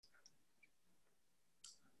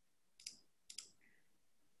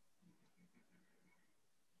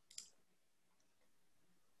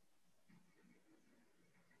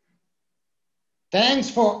Thanks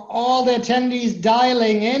for all the attendees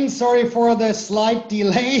dialing in. Sorry for the slight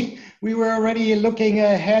delay. We were already looking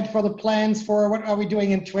ahead for the plans for what are we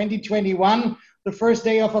doing in 2021, the first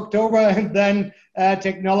day of October, and then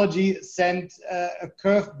technology sent a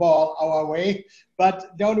curveball our way.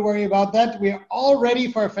 But don't worry about that. We are all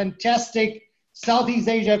ready for a fantastic Southeast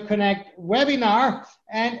Asia Connect webinar.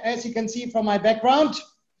 And as you can see from my background,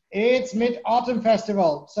 it's Mid-Autumn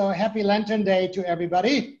Festival. So happy Lantern Day to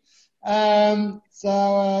everybody.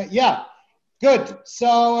 Yeah, good.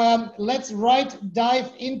 So let's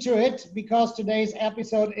dive into it, because today's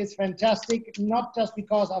episode is fantastic, not just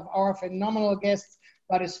because of our phenomenal guests,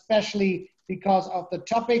 but especially because of the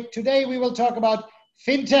topic. Today we will talk about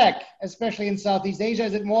fintech, especially in Southeast Asia.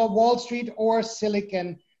 Is it more Wall Street or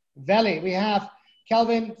Silicon Valley? We have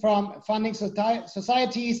Kelvin from Funding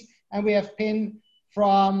Societies, and we have Pin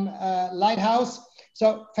from Lighthouse.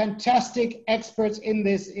 So fantastic experts in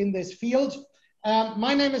this field.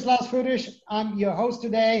 My name is Lars Friedrich. I'm your host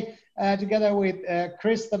today, together with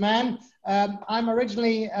Chris the Man. I'm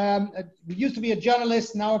originally, used to be a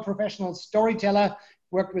journalist, now a professional storyteller,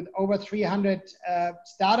 worked with over 300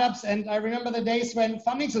 startups. And I remember the days when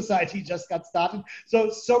Funding Society just got started.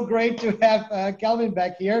 So great to have Kelvin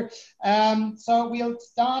back here. So we'll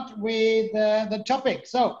start with the topic.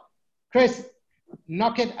 So Chris,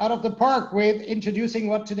 knock it out of the park with introducing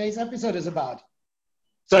what today's episode is about.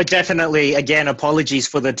 So definitely, again, apologies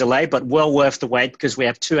for the delay, but well worth the wait, because we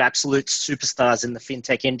have two absolute superstars in the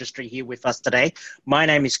fintech industry here with us today. My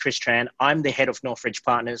name is Chris Tran. I'm the head of Northridge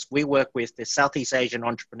Partners. We work with the Southeast Asian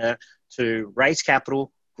entrepreneur to raise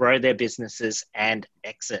capital, grow their businesses, and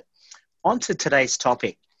exit. On to today's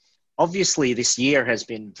topic. Obviously, this year has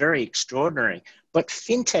been very extraordinary, but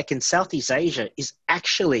fintech in Southeast Asia is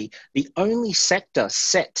actually the only sector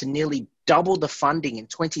set to nearly double the funding in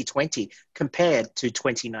 2020 compared to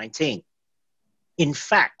 2019. In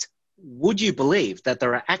fact, would you believe that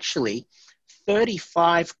there are actually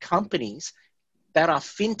 35 companies that are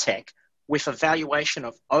fintech with a valuation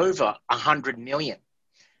of over 100 million?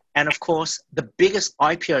 And of course, the biggest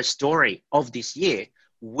IPO story of this year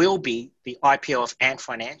will be the IPO of Ant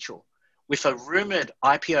Financial. With a rumored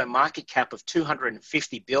IPO market cap of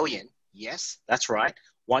 250 billion, yes, that's right,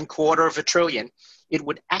 250 billion, it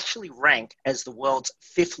would actually rank as the world's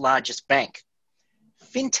 5th largest bank.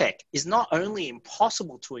 Fintech is not only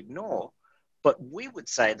impossible to ignore, but we would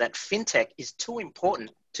say that fintech is too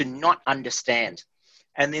important to not understand.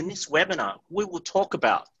 And in this webinar, we will talk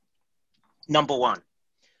about, number one,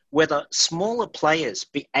 whether smaller players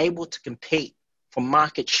be able to compete for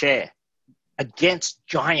market share against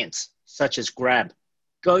giants such as Grab,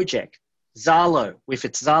 Gojek, Zalo with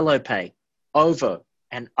its Zalo Pay, OVO,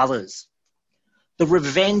 and others. The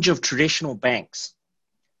revenge of traditional banks.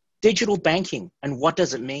 Digital banking, and what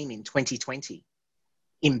does it mean in 2020?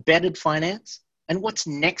 Embedded finance, and what's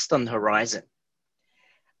next on the horizon?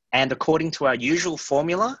 And according to our usual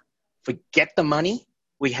formula, for Get the Money,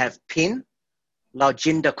 we have Pin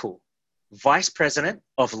Laujindaku, Vice President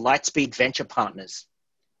of Lightspeed Venture Partners.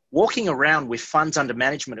 Walking around with funds under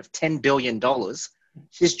management of $10 billion,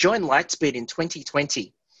 she's joined Lightspeed in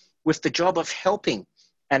 2020 with the job of helping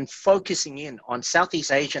and focusing in on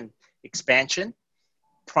Southeast Asian expansion,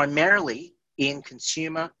 primarily in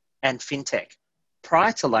consumer and fintech.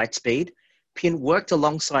 Prior to Lightspeed, Pin worked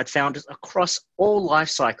alongside founders across all life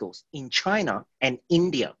cycles in China and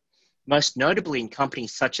India, most notably in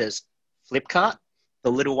companies such as Flipkart,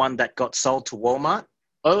 the little one that got sold to Walmart,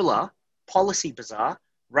 Ola, Policy Bazaar,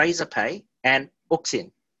 Razorpay, and Uxin.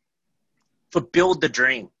 For Build the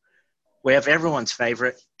Dream, we have everyone's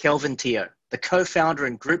favorite, Kelvin Teo, the co-founder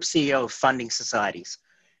and group CEO of Funding Societies.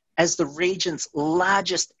 As the region's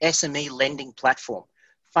largest SME lending platform,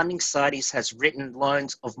 Funding Societies has written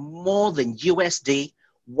loans of more than USD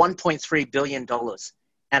 $1.3 billion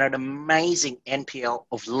and an amazing NPL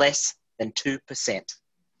of less than 2%.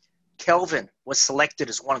 Kelvin was selected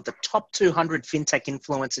as one of the top 200 fintech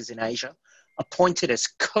influencers in Asia, appointed as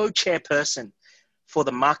co-chairperson for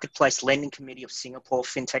the Marketplace Lending Committee of Singapore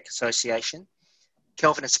Fintech Association.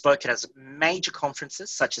 Kelvin has spoken at major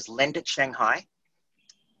conferences such as Lend It Shanghai,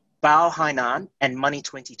 Bao Hainan, and Money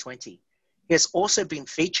 2020. He has also been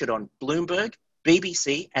featured on Bloomberg,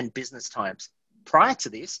 BBC, and Business Times. Prior to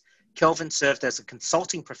this, Kelvin served as a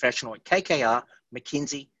consulting professional at KKR,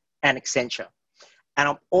 McKinsey, and Accenture. And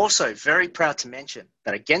I'm also very proud to mention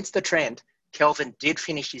that against the trend, Kelvin did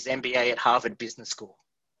finish his MBA at Harvard Business School.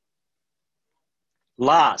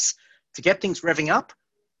 Lars, to get things revving up,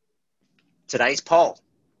 today's poll.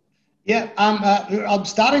 Yeah, I'm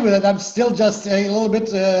starting with it. I'm still just a little bit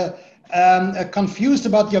confused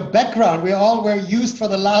about your background. We all were used for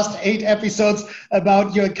the last 8 episodes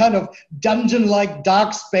about your kind of dungeon-like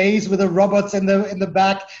dark space with the robots in the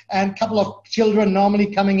back and a couple of children normally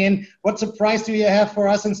coming in. What surprise do you have for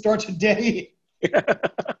us in store today?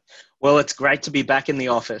 Well, it's great to be back in the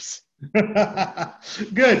office.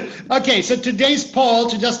 Good. Okay, so today's poll,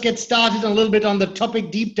 to just get started a little bit on the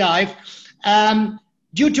topic deep dive,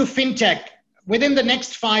 due to fintech, within the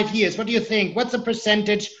next 5 years, what do you think? What's the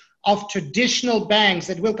percentage of traditional banks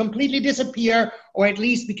that will completely disappear or at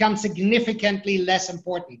least become significantly less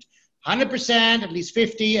important? 100%, at least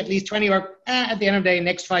 50, at least 20, or at the end of the day,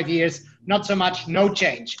 next 5 years, not so much, no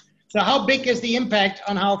change. So how big is the impact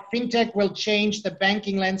on how fintech will change the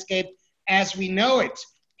banking landscape as we know it?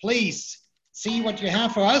 Please see what you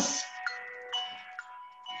have for us.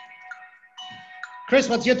 Chris,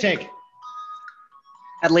 what's your take?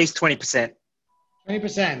 At least 20%.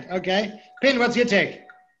 20%, okay. Pin, what's your take?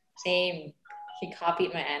 Same. He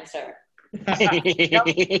copied my answer.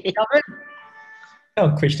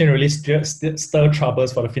 Oh, Christian really stir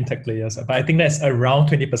troubles for the fintech players, but I think that's around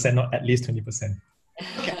 20%, not at least 20%.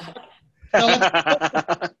 Okay.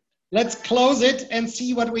 So let's close it and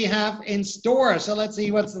see what we have in store. So let's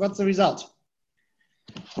see what's the result.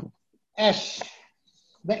 Ash,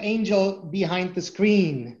 the angel behind the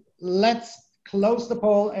screen. Let's close the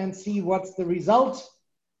poll and see what's the result.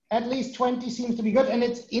 At least 20 seems to be good. And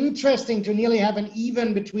it's interesting to nearly have an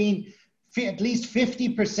even between at least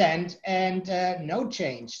 50% and no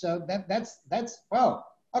change. So that's well,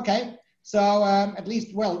 okay. So at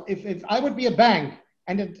least, well, if I would be a bank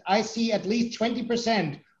and I see at least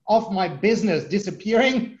 20% of my business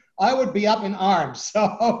disappearing, I would be up in arms.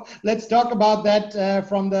 So let's talk about that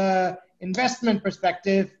from the investment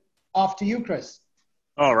perspective. Off to you, Chris.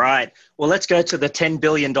 All right. Well, let's go to the $10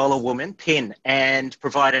 billion woman, Pin, and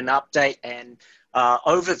provide an update and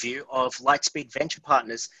overview of Lightspeed Venture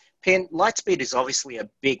Partners. Pin, Lightspeed is obviously a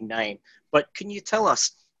big name, but can you tell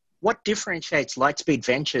us what differentiates Lightspeed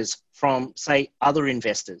Ventures from, say, other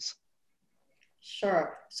investors?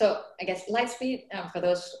 Sure. So I guess Lightspeed, for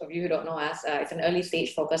those of you who don't know us, it's an early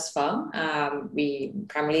stage focused firm. We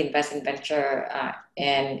primarily invest in venture,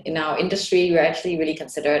 and in our industry, we're actually really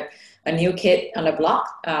considered a new kid on the block,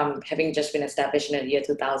 having just been established in the year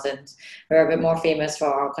 2000. We're a bit more famous for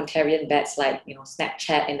our contrarian bets like,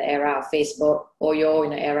 Snapchat in the era of Facebook, Oyo in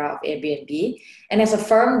the era of Airbnb. And as a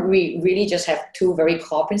firm, we really just have 2 very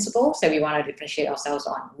core principles that we want to differentiate ourselves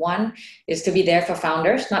on. One is to be there for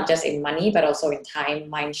founders, not just in money, but also in time,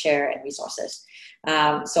 mind share, and resources.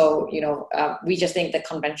 We just think the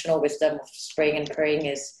conventional wisdom of spraying and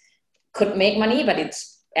praying could make money, but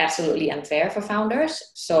it's absolutely unfair for founders.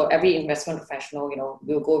 So every investment professional,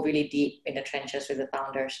 will go really deep in the trenches with the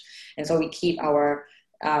founders. And so we keep our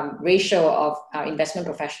ratio of our investment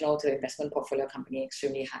professional to investment portfolio company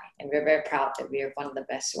extremely high. And we're very proud that we are one of the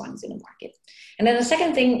best ones in the market. And then the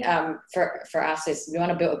second thing for us is we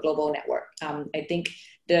want to build a global network. I think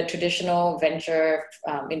the traditional venture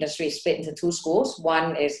industry is split into 2 schools.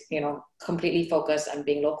 One is, completely focused on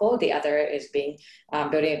being local. The other is building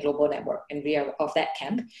a global network, and we are of that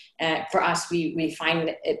camp. For us, we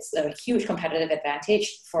find it's a huge competitive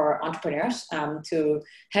advantage for entrepreneurs to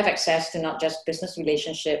have access to not just business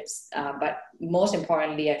relationships, but most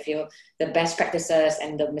importantly, I feel the best practices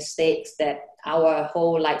and the mistakes that our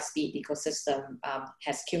whole Lightspeed ecosystem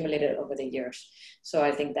has accumulated over the years. So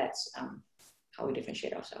I think that's how we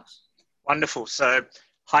differentiate ourselves. Wonderful. So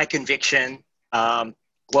high conviction,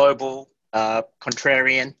 global,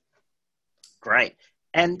 contrarian. Great.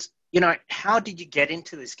 And, how did you get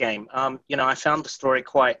into this game? I found the story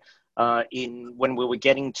quite when we were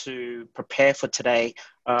getting to prepare for today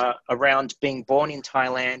around being born in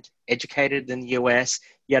Thailand, educated in the US,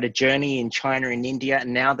 you had a journey in China and India,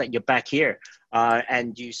 and now that you're back here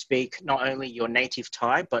and you speak not only your native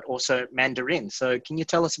Thai, but also Mandarin. So can you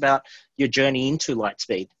tell us about your journey into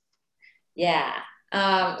Lightspeed? Yeah.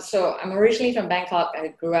 So I'm originally from Bangkok. I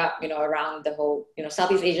grew up, around the whole,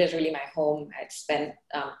 Southeast Asia is really my home. I'd spent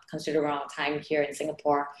considerable amount of time here in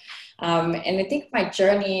Singapore. And I think my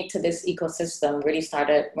journey to this ecosystem really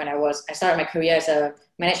started when I started my career as a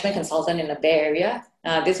management consultant in the Bay Area.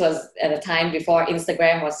 This was at a time before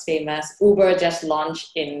Instagram was famous. Uber just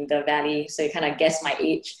launched in the Valley, so you kind of guess my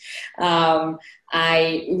age.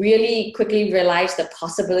 I really quickly realized the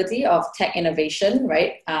possibility of tech innovation,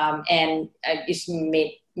 right? And I just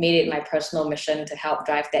made it my personal mission to help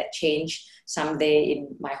drive that change someday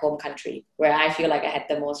in my home country, where I feel like I had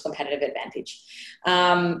the most competitive advantage.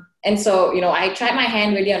 And so, I tried my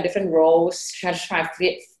hand really on different roles, try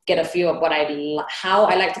to get a feel of how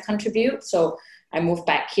I like to contribute. So I moved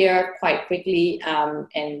back here quite quickly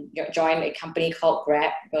and joined a company called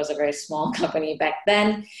Grab. It was a very small company back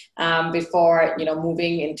then before,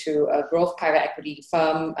 moving into a growth private equity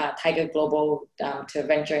firm, Tiger Global, to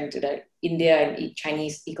venture into the India and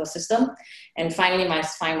Chinese ecosystem. And finally, I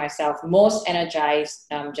find myself most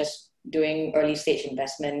energized just doing early stage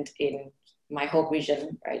investment in my whole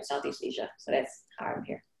region, right, Southeast Asia. So that's how I'm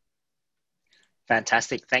here.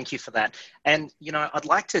 Fantastic. Thank you for that. And, I'd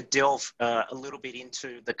like to delve a little bit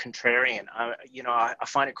into the contrarian. I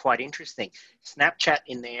find it quite interesting. Snapchat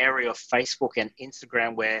in the area of Facebook and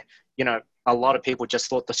Instagram where, a lot of people just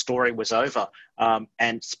thought the story was over,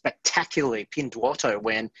 and spectacularly Pinduoduo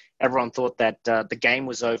when everyone thought that the game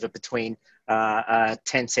was over between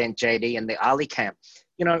Tencent, JD and the Ali camp.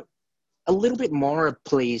 A little bit more,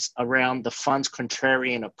 please, around the fund's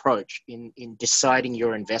contrarian approach in deciding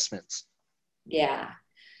your investments. Yeah.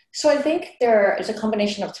 So I think there is a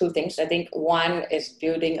combination of two things. I think one is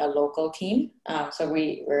building a local team. So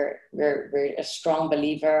we're a strong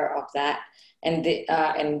believer of that. And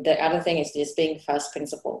the other thing is just being first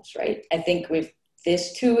principles, right? I think with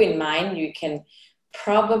these two in mind, you can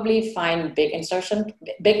probably find big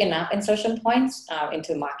enough insertion points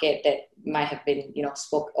into market that might have been,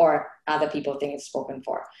 spoke or other people think it's spoken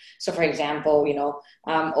for. So for example,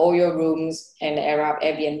 all your rooms in the era of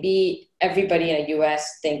Airbnb, everybody in the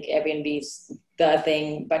US think Airbnb is the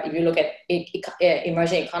thing. But if you look at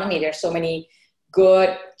emerging economy, there's so many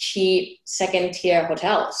good, cheap, second tier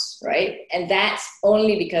hotels, right? And that's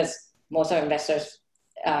only because most of our investors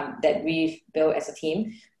that we've built as a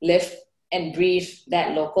team live and breathe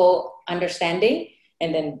that local understanding.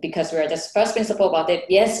 And then because we're just first principle about it,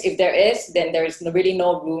 yes, if there is, then there is really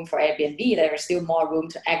no room for Airbnb. There is still more room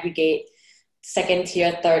to aggregate second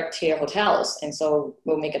tier, third tier hotels. And so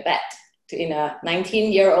we'll make a bet in a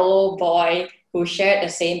 19-year-old boy who shared the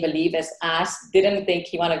same belief as us, didn't think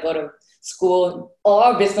he want to go to school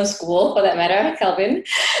or business school for that matter, Kelvin.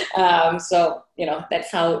 So, that's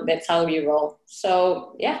how we roll.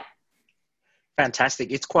 So yeah.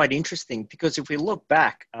 Fantastic. It's quite interesting because if we look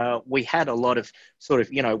back, we had a lot of sort of,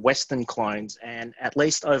 Western clones, and at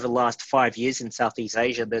least over the last 5 years in Southeast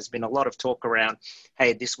Asia, there's been a lot of talk around,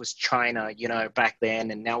 hey, this was China, back then,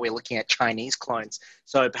 and now we're looking at Chinese clones.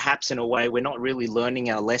 So perhaps in a way, we're not really learning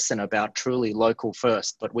our lesson about truly local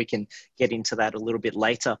first, but we can get into that a little bit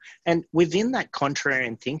later. And within that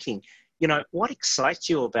contrarian thinking, what excites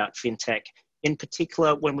you about fintech? In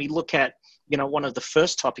particular, when we look at, one of the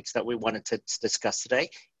first topics that we wanted to discuss today,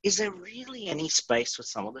 is there really any space for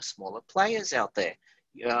some of the smaller players out there?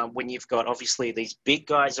 When you've got obviously these big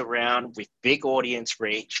guys around with big audience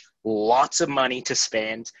reach, lots of money to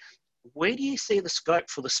spend, where do you see the scope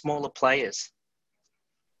for the smaller players?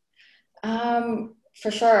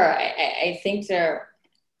 For sure. I think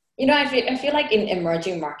I feel like in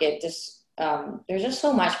emerging market, there's just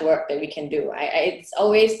so much work that we can do. It's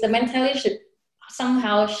always, the mentality should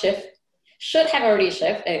somehow should have already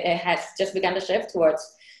shifted. It has just begun to shift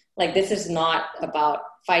towards, like, this is not about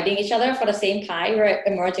fighting each other for the same pie. We're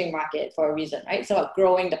an emerging market for a reason, right? So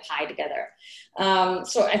growing the pie together.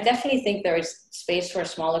 So I definitely think there is space for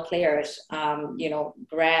smaller players.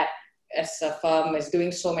 Grab as a firm is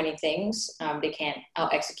doing so many things. They can't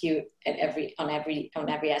out execute on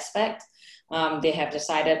every aspect. They have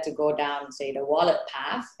decided to go down, say, the wallet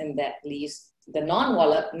path, and that leaves the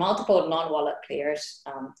multiple non-wallet players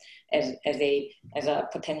as a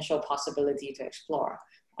potential possibility to explore.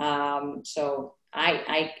 So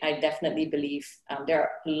I definitely believe there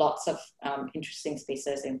are lots of interesting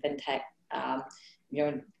spaces in fintech.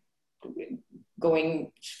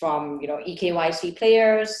 Going from eKYC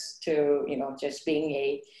players to just being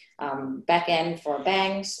a back end for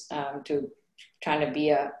banks, to trying to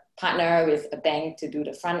be a partner with a bank to do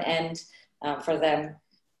the front end for them.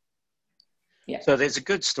 Yeah. So there's a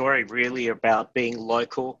good story really about being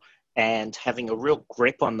local and having a real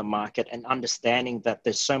grip on the market and understanding that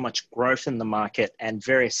there's so much growth in the market and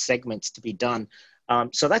various segments to be done.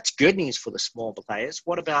 So that's good news for the small players.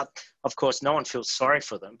 What about, of course, no one feels sorry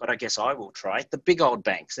for them, but I guess I will try, the big old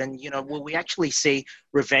banks. And, will we actually see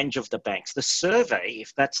revenge of the banks? The survey,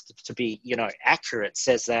 if that's to be, accurate,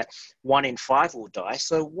 says that 1 in 5 will die.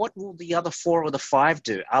 So what will the other 4 of the 5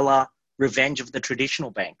 do, a la revenge of the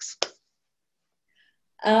traditional banks?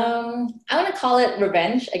 I want to call it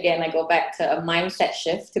revenge. Again, I go back to a mindset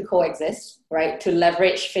shift to coexist, right? To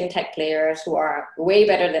leverage fintech players who are way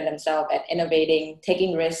better than themselves at innovating,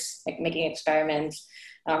 taking risks, like making experiments,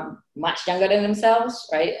 much younger than themselves,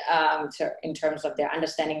 right? In terms of their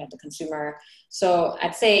understanding of the consumer. So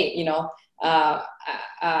I'd say,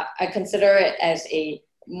 I consider it as a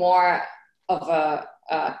more of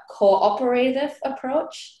cooperative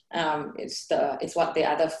approach. It's what the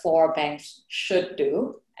other 4 banks should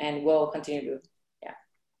do and will continue to do. Yeah.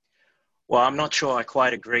 Well, I'm not sure I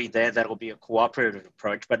quite agree there. That'll be a cooperative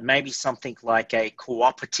approach, but maybe something like a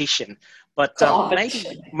cooperation. But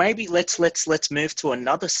maybe let's move to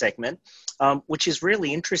another segment, which is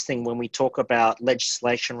really interesting when we talk about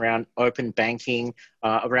legislation around open banking,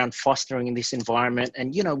 around fostering this environment,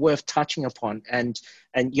 and worth touching upon. And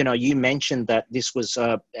you mentioned that this was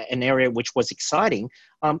an area which was exciting.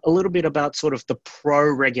 A little bit about sort of the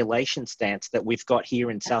pro-regulation stance that we've got here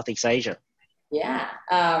in Southeast Asia. Yeah.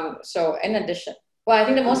 So in addition, well, I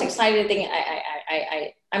think the most exciting thing,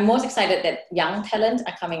 I'm most excited that young talent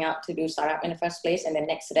are coming out to do startup in the first place. And then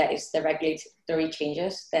next to that is the regulatory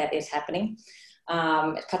changes that is happening,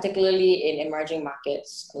 particularly in emerging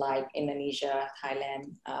markets like Indonesia,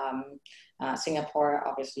 Thailand, Singapore,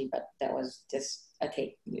 obviously, but that was just a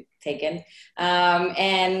taken.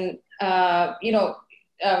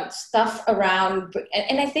 Stuff around,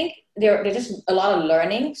 and I think there are just a lot of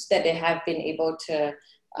learnings that they have been able to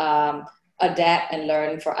adapt and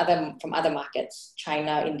learn from other markets.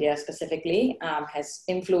 China, India specifically, has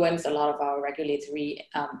influenced a lot of our regulatory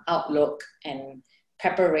outlook and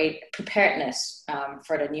preparedness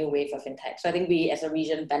for the new wave of fintech. So I think we as a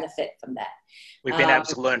region benefit from that. We've been able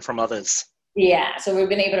to learn from others. Yeah, so we've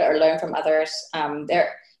been able to learn from others.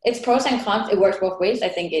 It's pros and cons. It works both ways. I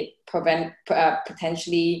think it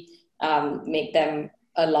potentially make them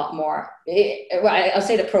a lot more. I'll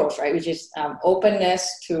say the pros, right? Which is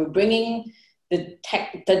openness to bringing the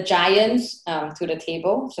giants to the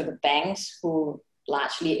table. So the banks who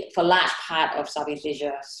for large part of Southeast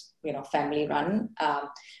Asia, family run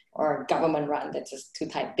or government run. That's just 2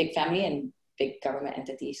 types: big family and big government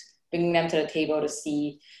entities. Bringing them to the table to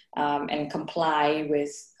see and comply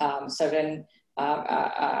with certain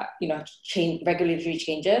regulatory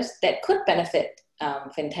changes that could benefit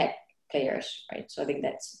fintech players, right? So I think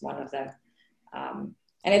that's one of them, and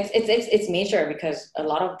it's major because a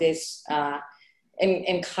lot of this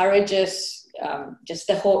encourages just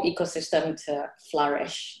the whole ecosystem to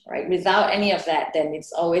flourish, right? Without any of that, then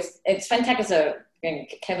it's fintech is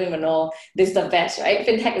Kevin Manol, this is the best, right?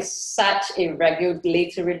 Fintech is such a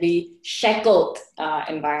regulatorily shackled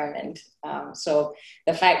environment. So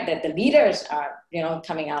the fact that the leaders are,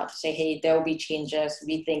 coming out to say, hey, there will be changes.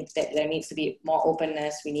 We think that there needs to be more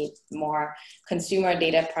openness. We need more consumer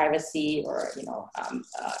data privacy or,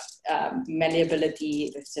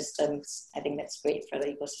 malleability with systems. I think that's great for the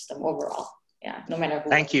ecosystem overall. Yeah, no matter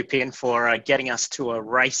who. Thank you, Pin, for getting us to a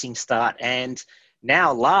racing start. And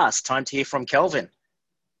now, last, time to hear from Kelvin.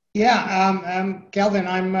 Yeah, Kelvin,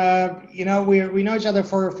 I'm, we know each other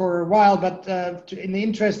for a while, but in the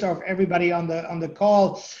interest of everybody on the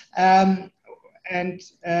call, and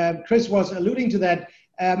Chris was alluding to that,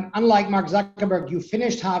 unlike Mark Zuckerberg, you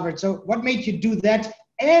finished Harvard. So what made you do that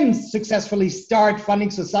and successfully start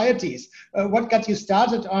funding societies? What got you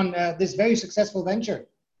started on this very successful venture?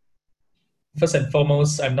 First and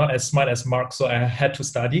foremost, I'm not as smart as Mark, so I had to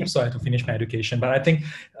study, so I had to finish my education. But I think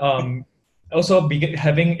also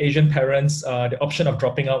having Asian parents, the option of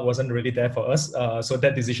dropping out wasn't really there for us. So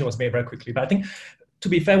that decision was made very quickly. But I think, to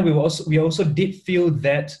be fair, we also did feel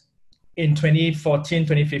that in 2014,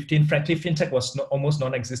 2015, frankly, fintech was almost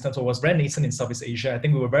non-existent or was very nascent in Southeast Asia. I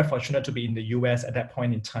think we were very fortunate to be in the US at that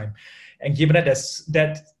point in time. And given that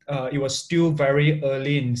it was still very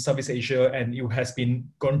early in Southeast Asia and it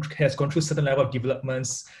has gone through certain level of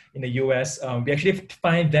developments in the US, we actually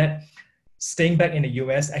find that staying back in the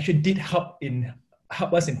US actually did help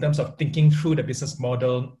us in terms of thinking through the business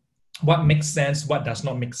model, what makes sense, what does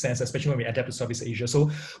not make sense, especially when we adapt to Southeast Asia. So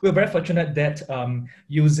we're very fortunate that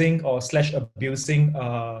using or abusing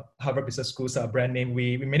Harvard Business School's brand name,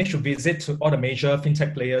 we managed to visit to all the major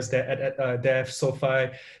fintech players there at Dev,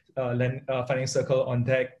 SoFi, Funding Circle, On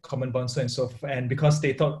Deck, Common Bond, so and so forth. And because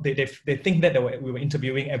they thought they think that we were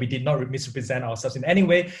interviewing and we did not misrepresent ourselves in any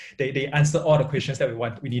way, they answered all the questions that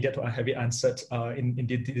we needed to have it answered in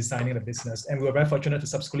designing the business. And we were very fortunate to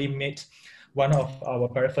subsequently meet one of our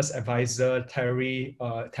very first advisor, Terry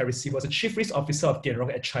C, was the chief risk officer of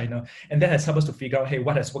Tianrong at China. And that has helped us to figure out, hey,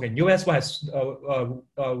 what has worked in US, what has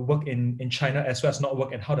worked in China, as well as not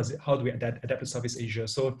worked, and how do we adapt to Southeast Asia?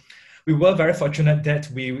 So we were very fortunate that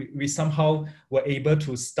we somehow were able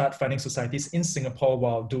to start funding societies in Singapore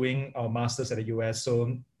while doing our masters at the US.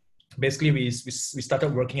 So basically we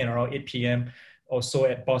started working at around 8 p.m. or so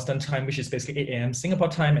at Boston time, which is basically 8 a.m. Singapore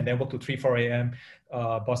time, and then work to 3, 4 a.m.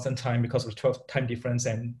 Boston time because of 12 time difference,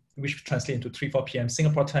 and which translate into 3, 4 p.m.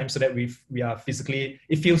 Singapore time, so that we are physically,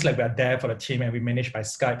 it feels like we are there for the team, and we manage by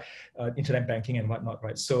Skype, internet banking and whatnot,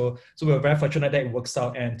 right? So we were very fortunate that it works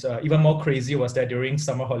out, and even more crazy was that during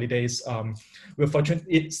summer holidays, we were fortunate,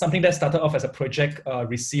 it's something that started off as a project,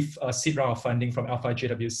 received a seed round of funding from Alpha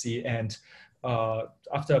JWC, and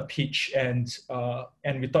after a pitch, and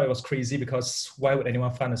we thought it was crazy because why would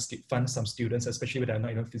anyone fund some students, especially when they're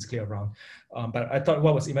not even physically around. But I thought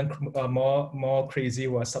what was even more crazy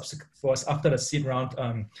was after the seed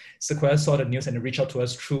round, Sequoia saw the news and they reached out to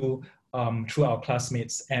us through our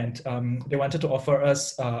classmates, and they wanted to offer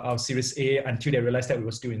us our Series A until they realized that we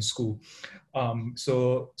were still in school.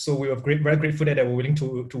 So we were very grateful that they were willing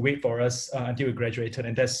to wait for us until we graduated,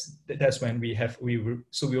 and that's when we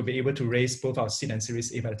will be able to raise both our seed and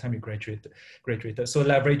Series A by the time we graduated. So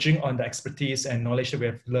leveraging on the expertise and knowledge that we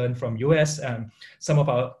have learned from US, some of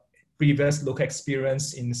our previous local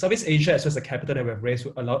experience in Southeast Asia, as well as the capital that we have raised,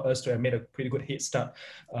 allowed us to have made a pretty good head start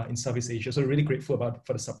in Southeast Asia. So really grateful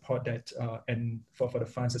for the support that and for the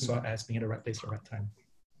funds, as well as being at the right place at the right time.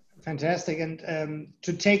 Fantastic. And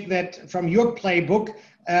to take that from your playbook,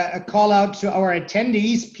 a call out to our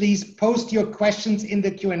attendees, please post your questions in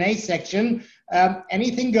the Q&A section.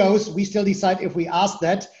 Anything goes. We still decide if we ask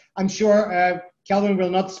that. I'm sure Kelvin will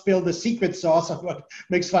not spill the secret sauce of what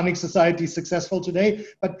makes Funding Society successful today,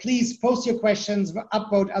 but please post your questions,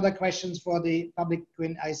 upvote other questions for the public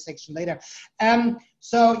Q&A section later.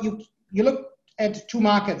 So you look at two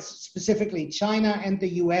markets, specifically China and the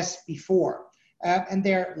US before, and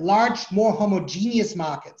they're large, more homogeneous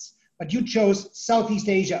markets, but you chose Southeast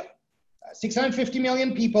Asia. 650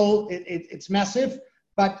 million people, it's massive,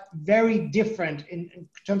 but very different in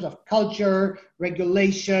terms of culture,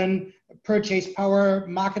 regulation, purchase power,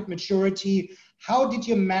 market maturity. How did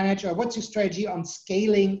you manage, or what's your strategy on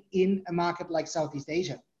scaling in a market like Southeast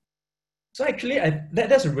Asia? So actually,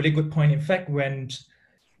 that's a really good point. In fact,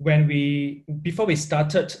 before we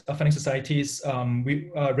started Funding Societies,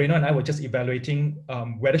 Reno and I were just evaluating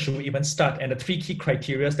whether should we even start. And the three key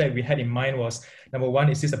criteria that we had in mind was, number one,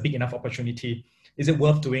 is this a big enough opportunity? Is it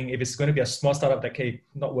worth doing? If it's going to be a small startup, that okay,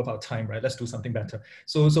 not worth our time, right? Let's do something better.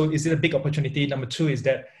 So is it a big opportunity? Number two is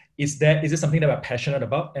that, is it something that we're passionate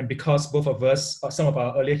about? And because both of us, some of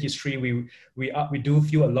our earlier history, we do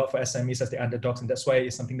feel a lot for SMEs as the underdogs, and that's why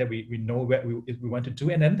it's something that we know what we want to do.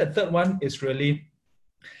 And then the third one is really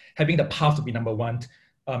having the path to be number one,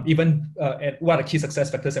 what are key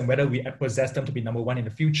success factors and whether we possess them to be number one in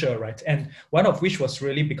the future, right? And one of which was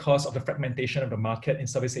really because of the fragmentation of the market in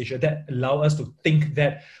Southeast Asia that allow us to think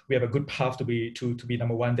that we have a good path to be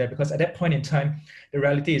number one there. Because at that point in time, the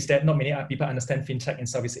reality is that not many people understand fintech in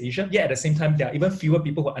Southeast Asia. Yet at the same time, there are even fewer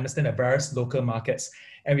people who understand the various local markets.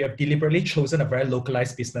 And we have deliberately chosen a very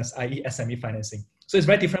localized business, i.e. SME financing. So it's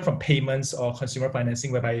very different from payments or consumer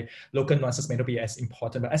financing, whereby local nuances may not be as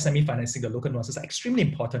important, but SME financing, the local nuances are extremely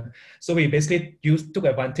important. So we basically took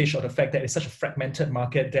advantage of the fact that it's such a fragmented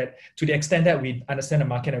market that to the extent that we understand the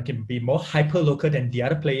market and we can be more hyper-local than the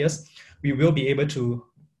other players, we will be able to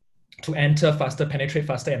enter faster, penetrate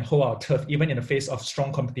faster, and hold our turf, even in the face of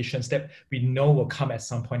strong competitions that we know will come at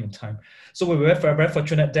some point in time. So we were very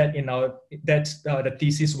fortunate that the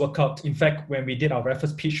thesis worked out. In fact, when we did our very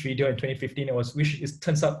first pitch video in 2015,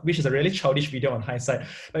 which is a really childish video on hindsight,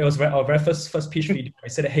 but it was our very first pitch video. I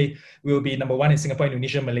said, hey, we will be number one in Singapore,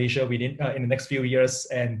 Indonesia, Malaysia in the next few years,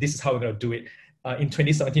 and this is how we're going to do it. In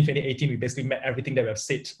 2017, 2018, we basically met everything that we have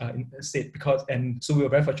said, and so we were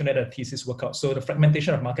very fortunate that the thesis worked out. So the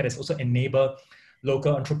fragmentation of market has also enabled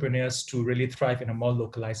local entrepreneurs to really thrive in a more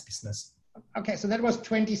localized business. Okay, so that was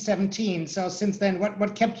 2017. So since then,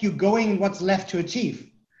 what kept you going? What's left to achieve?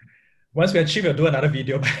 Once we achieve, we'll do another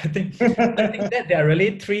video. But I think that there are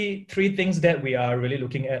really three things that we are really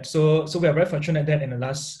looking at. So we are very fortunate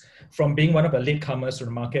that from being one of the latecomers to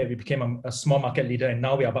the market, we became a small market leader, and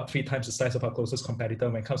now we are about 3 times the size of our closest competitor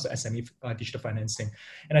when it comes to SME digital financing.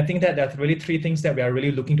 And I think that there are really 3 things that we are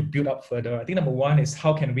really looking to build up further. I think number one is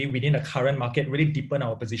how can we, within the current market, really deepen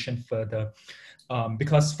our position further?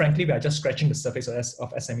 Because frankly, we are just scratching the surface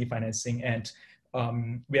of SME financing, and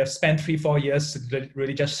we have spent 3-4 years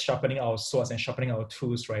really just sharpening our swords and sharpening our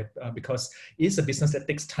tools, right? Because it's a business that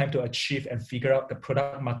takes time to achieve and figure out the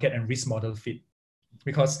product, market, and risk model fit.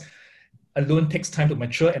 Because a loan takes time to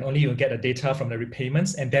mature, and only you get the data from the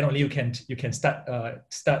repayments, and then only you can start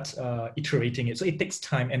iterating it. So it takes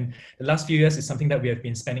time, and the last few years is something that we have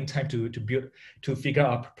been spending time to build, to figure out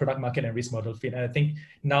our product, market, and risk model fit. And I think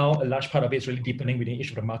now a large part of it is really deepening within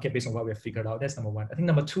each of the market based on what we have figured out. That's number one. I think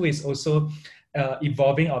number two is also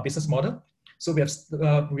evolving our business model. So we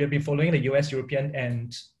have been following the US, European,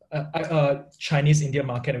 and Chinese India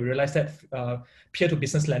market, and we realized that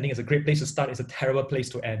peer-to-business lending is a great place to start. It's a terrible place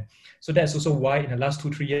to end. So that's also why in the last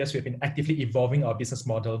 2-3 years, we've been actively evolving our business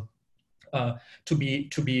model to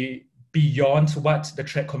be beyond what the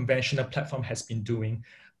conventional platform has been doing.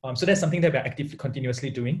 So that's something that we're actively continuously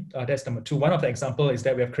doing. That's number 2. One of the examples is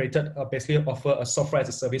that we have created basically offer a software as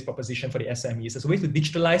a service proposition for the SMEs as a way to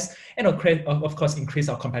digitalize and of course increase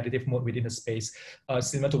our competitive mode within the space,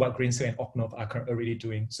 similar to what Greensill and Ocnov are already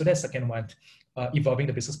doing. So that's the second one, evolving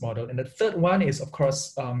the business model. And the third one is, of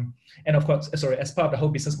course, as part of the whole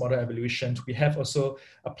business model evolution, we have also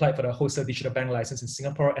applied for the wholesale digital bank license in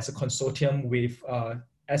Singapore as a consortium with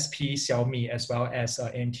SP, Xiaomi, as well as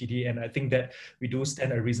AMTD, and I think that we do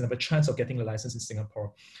stand a reasonable chance of getting the license in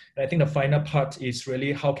Singapore. And I think the final part is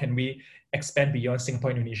really how can we expand beyond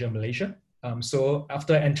Singapore, Indonesia, and Malaysia. So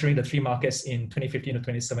after entering the 3 markets in 2015 to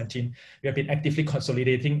 2017, we have been actively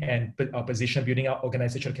consolidating and our position, building our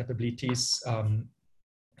organizational capabilities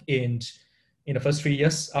in the first 3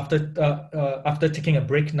 years. After taking a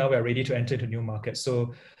break, now we're ready to enter into new markets.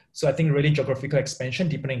 So I think really geographical expansion,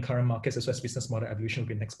 deepening current markets, as well as business model evolution will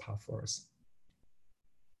be the next path for us.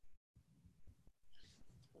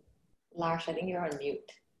 Lars, I think you're on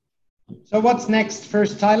mute. So what's next?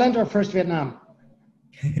 First Thailand or first Vietnam?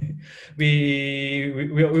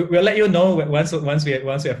 We'll let you know once we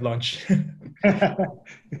have launched. There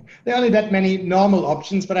are only that many normal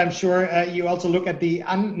options, but I'm sure you also look at the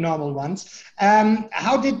unnormal ones.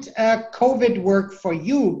 How did COVID work for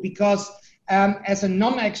you? Because as a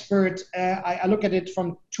non-expert, I look at it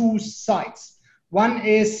from 2 sides. One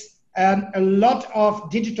is a lot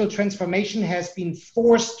of digital transformation has been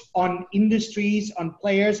forced on industries, on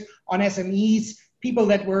players, on SMEs. People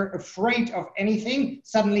that were afraid of anything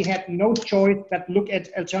suddenly had no choice but look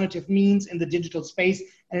at alternative means in the digital space,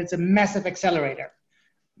 and it's a massive accelerator.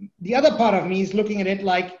 The other part of me is looking at it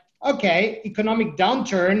like, okay, economic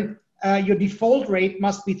downturn, your default rate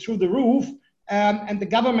must be through the roof. And the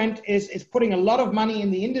government is putting a lot of money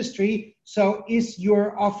in the industry. So is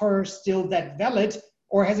your offer still that valid,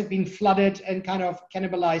 or has it been flooded and kind of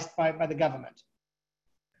cannibalized by the government?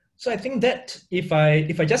 So I think that if I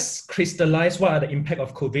just crystallize what are the impact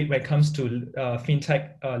of COVID when it comes to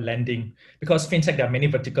fintech lending, because fintech, there are many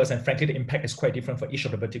verticals, and frankly, the impact is quite different for each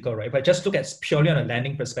of the vertical, right? If I just look at purely on a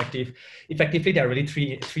lending perspective, effectively, there are really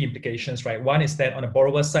three implications, right? One is that on the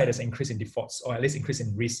borrower side, there's an increase in defaults, or at least increase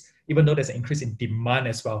in risk, even though there's an increase in demand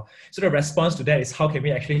as well. So the response to that is how can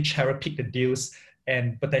we actually cherry pick the deals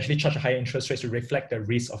and potentially charge a higher interest rate to reflect the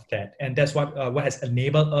risk of that. And that's what has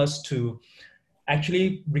enabled us to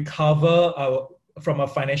actually recover from a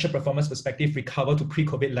financial performance perspective, recover to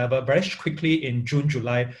pre-COVID level very quickly in June,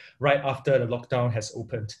 July, right after the lockdown has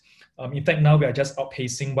opened. In fact, now we are just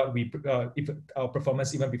outpacing what our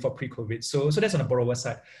performance even before pre-COVID. So that's on the borrower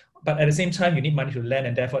side. But at the same time, you need money to lend,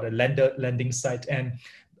 and therefore the lending side.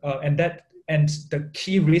 And the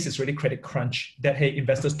key risk is really credit crunch, that, hey,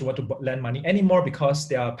 investors don't want to lend money anymore because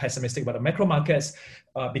they are pessimistic about the macro markets,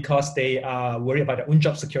 because they are worried about their own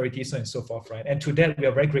job security, so on and so forth, right? And to that, we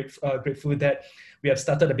are very grateful that we have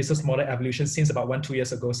started the business model evolution since about 1-2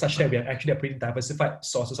 years ago, such that we have actually a pretty diversified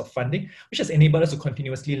sources of funding, which has enabled us to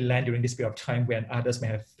continuously lend during this period of time when others may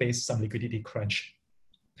have faced some liquidity crunch.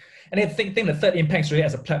 And I think the third impact is really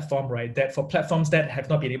as a platform, right? That for platforms that have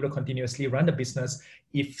not been able to continuously run the business,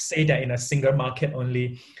 if say they're in a single market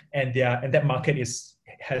only, and that market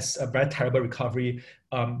has a very terrible recovery,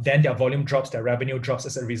 then their volume drops, their revenue drops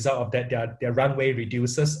as a result of that. Their runway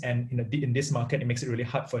reduces, and in this market, it makes it really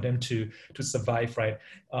hard for them to survive, right?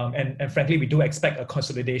 And frankly, we do expect a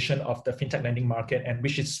consolidation of the fintech lending market, and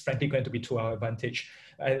which is frankly going to be to our advantage.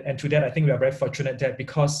 And to that, I think we are very fortunate that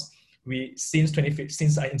because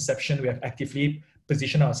since our inception, we have actively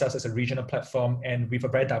positioned ourselves as a regional platform, and with a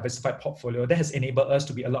very diversified portfolio that has enabled us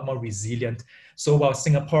to be a lot more resilient. So while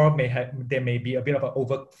Singapore there may be a bit of an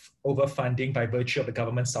overfunding by virtue of the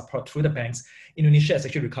government support through the banks, Indonesia has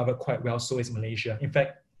actually recovered quite well, so is Malaysia. In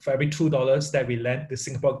fact, for every $2 that we lend,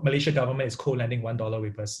 the Malaysia government is co-lending $1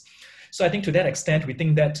 with us. So I think to that extent, we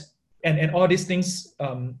think that, and all these things,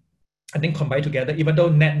 I think combined together, even though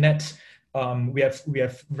net, we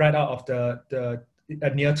have right out of the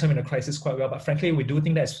near term in the crisis quite well, but frankly, we do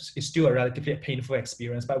think that it's still a relatively painful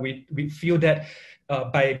experience. But we feel that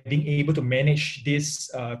by being able to manage this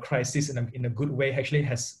crisis in a good way, actually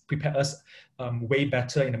has prepared us way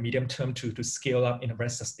better in the medium term to scale up in a very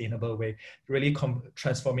sustainable way, really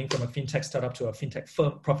transforming from a fintech startup to a fintech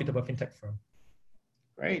firm, profitable fintech firm.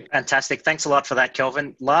 Great. Fantastic. Thanks a lot for that,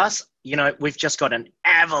 Kelvin. Lars, we've just got an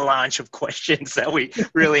avalanche of questions that we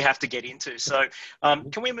really have to get into. So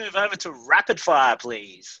can we move over to rapid fire,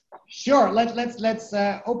 please? Sure. Let's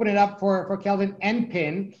open it up for Kelvin and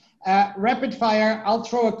Pin. Rapid fire, I'll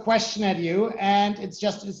throw a question at you, and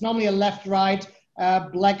it's normally a left-right,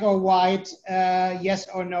 black or white, yes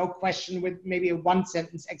or no question with maybe a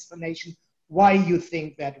one-sentence explanation why you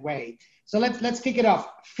think that way. So let's kick it off.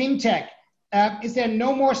 FinTech. Is there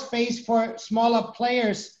no more space for smaller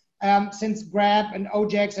players since Grab and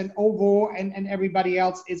OJAX and OVO and everybody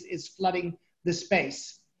else is flooding the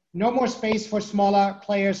space? No more space for smaller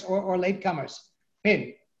players or latecomers?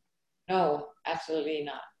 Pin? No, absolutely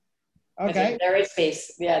not. Okay. There is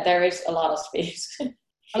space. Yeah, there is a lot of space.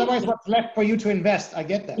 Otherwise, what's left for you to invest? I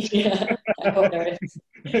get that. Yeah, I hope there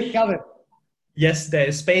is. Calvin? Yes, there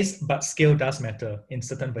is space, but scale does matter in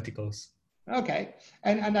certain verticals. Okay.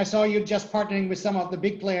 And I saw you just partnering with some of the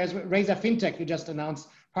big players. Razor FinTech, you just announced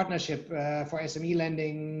partnership for SME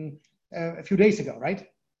lending a few days ago, right?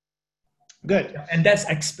 Good. And that's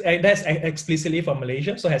explicitly for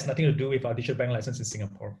Malaysia, so it has nothing to do with our digital bank license in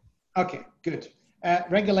Singapore. Okay, good.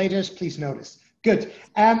 Regulators, please notice. Good.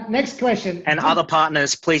 Next question. And other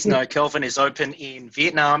partners, please know Kelvin is open in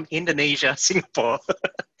Vietnam, Indonesia, Singapore,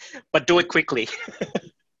 but do it quickly.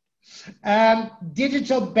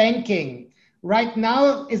 Digital banking. Right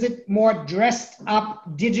now, is it more dressed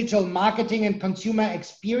up digital marketing and consumer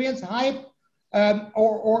experience hype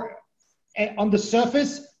or on the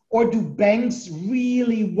surface, or do banks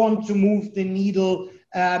really want to move the needle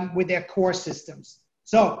with their core systems?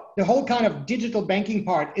 So the whole kind of digital banking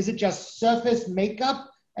part, is it just surface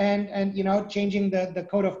makeup and changing the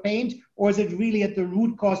coat of paint, or is it really at the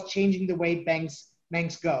root cause changing the way banks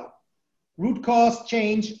go? Root cause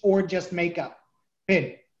change or just makeup?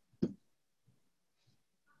 Pin?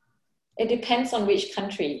 It depends on which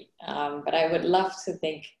country, but I would love to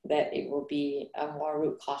think that it will be a more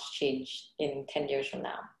root cause change in 10 years from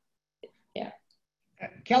now. Yeah.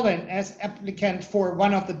 Kelvin, as applicant for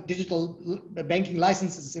one of the digital banking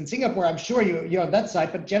licenses in Singapore, I'm sure you're on that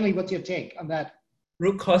side, but generally, what's your take on that?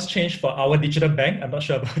 Root cause change for our digital bank? I'm not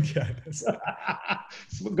sure about the others.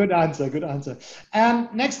 Good answer, good answer.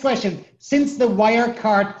 Next question. Since the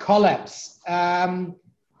Wirecard collapse,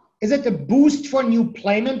 is it a boost for new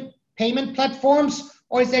payment platforms,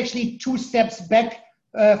 or is it actually 2 steps back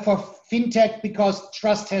for FinTech because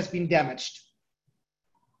trust has been damaged?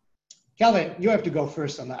 Kelvin, you have to go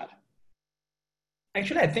first on that.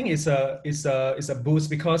 Actually, I think it's a boost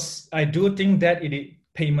because I do think that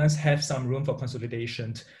payments have some room for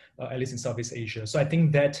consolidation, at least in Southeast Asia. So I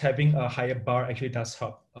think that having a higher bar actually does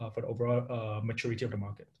help for the overall maturity of the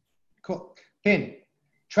market. Cool. Pin,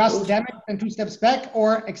 trust damage and 2 steps back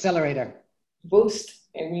or accelerator? Boost.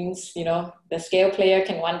 It means, the scale player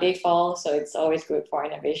can one day fall, so it's always good for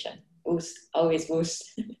innovation. Boost, always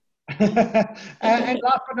boost. And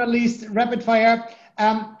last but not least, rapid fire.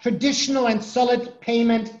 Traditional and solid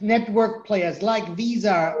payment network players like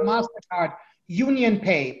Visa, MasterCard,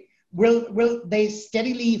 UnionPay, will they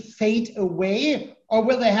steadily fade away, or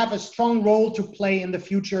will they have a strong role to play in the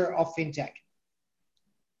future of FinTech?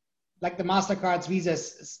 Like the MasterCards,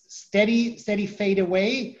 Visas, steady fade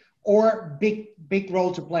away, or big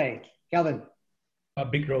role to play? Kelvin? A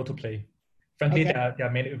big role to play. Frankly, Okay.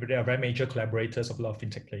 they are very major collaborators of a lot of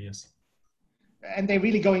FinTech players. And they're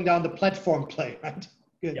really going down the platform play, right?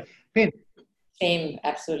 Good. Yep. Pin? Same,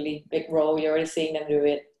 absolutely. Big role. You're already seeing them do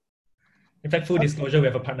it. In fact, full disclosure, we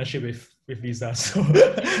have a partnership with Visa, so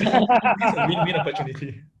it's a win-win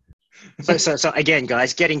opportunity. So again,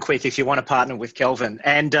 guys, get in quick if you want to partner with Kelvin.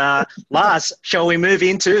 And Lars, shall we move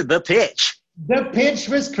into the pitch? The pitch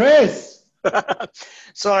with Chris.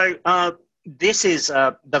 So this is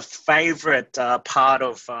the favorite part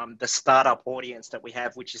of the startup audience that we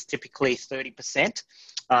have, which is typically 30%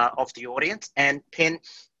 of the audience. And Pin,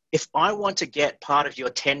 if I want to get part of your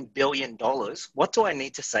 $10 billion, what do I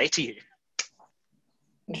need to say to you?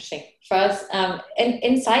 Interesting. First,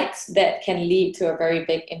 insights that can lead to a very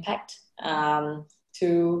big impact.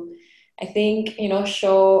 To, I think,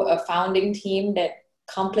 show a founding team that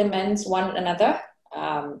complements one another,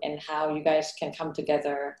 and how you guys can come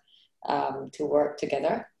together to work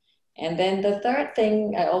together. And then the third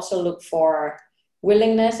thing, I also look for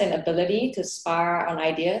willingness and ability to spar on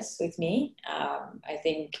ideas with me. I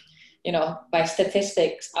think, by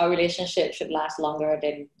statistics, our relationship should last longer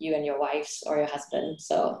than you and your wives or your husband.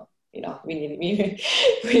 So, we want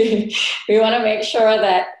to make sure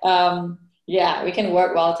that, we can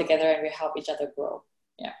work well together and we help each other grow.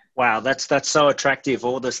 Yeah. Wow, that's so attractive,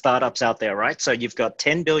 all the startups out there, right? So you've got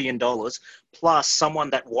 $10 billion plus someone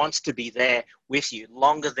that wants to be there with you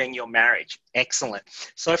longer than your marriage. Excellent.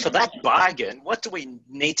 So for that bargain, what do we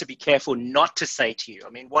need to be careful not to say to you? I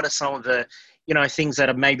mean, what are some of the, things that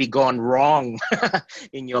have maybe gone wrong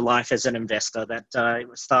in your life as an investor that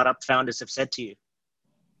startup founders have said to you?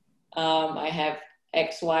 I have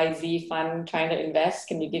XYZ fund trying to invest.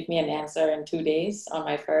 Can you give me an answer in 2 days on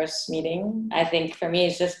my first meeting? I think for me,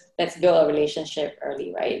 it's just, let's build a relationship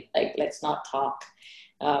early, right? Like, let's not talk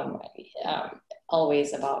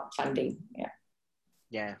always about funding. Yeah.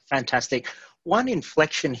 Yeah, fantastic. One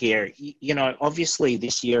inflection here, obviously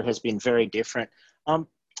this year has been very different.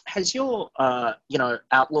 Has your,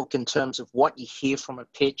 outlook in terms of what you hear from a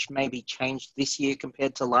pitch maybe changed this year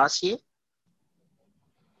compared to last year?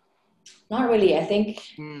 Not really. I think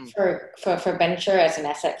for venture as an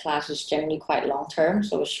asset class is generally quite long term.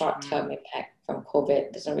 So short-term impact from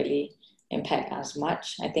COVID doesn't really impact as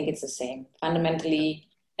much. I think it's the same. Fundamentally,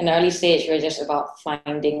 in the early stage, we're just about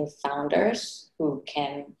finding founders who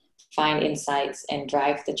can find insights and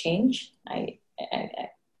drive the change.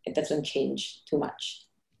 It doesn't change too much.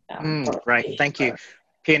 Right. Thank you,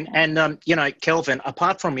 Pin. And, Kelvin,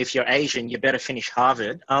 apart from if you're Asian, you better finish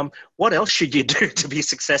Harvard. What else should you do to be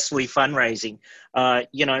successfully fundraising?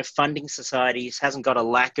 Funding societies hasn't got a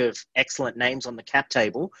lack of excellent names on the cap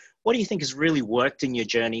table. What do you think has really worked in your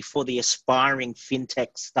journey for the aspiring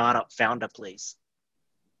fintech startup founder, please?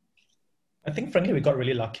 I think, frankly, we got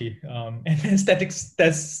really lucky. And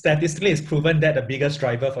statistically, it's proven that the biggest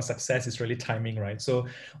driver for success is really timing, right? So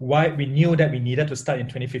why we knew that we needed to start in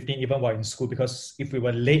 2015, even while in school, because if we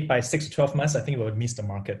were late by 6 to 12 months, I think we would miss the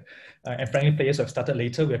market. And frankly, players who have started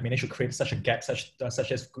later, we have managed to create such a gap, such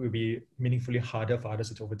as could be meaningfully harder for others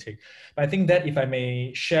to overtake. But I think that if I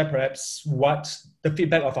may share perhaps what the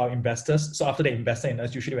feedback of our investors, so after they invest in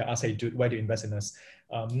us, usually we ask, hey, dude, why do you invest in us?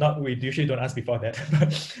 We usually don't ask before that,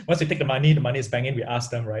 but once we take the money is banging, we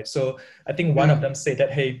ask them, right? So I think one of them said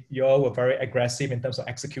that, hey, you all were very aggressive in terms of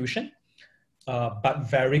execution, but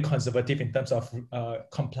very conservative in terms of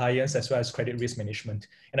compliance as well as credit risk management.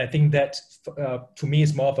 And I think that to me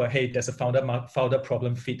is more of a, hey, there's a founder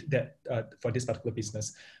problem fit that for this particular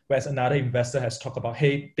business. Whereas another investor has talked about,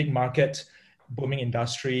 hey, big market, booming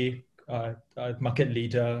industry, market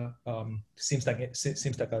leader, seems like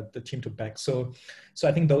the team to back. So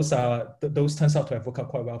I think those turns out to have worked out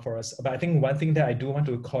quite well for us. But I think one thing that I do want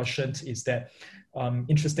to caution is that,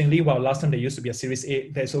 interestingly, while last time there used to be a Series A,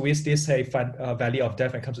 there's always this valley of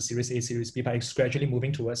death when it comes to Series A, Series B, but it's gradually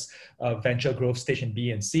moving towards venture growth stage in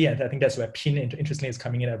B and C. And I think that's where PIN, interestingly, is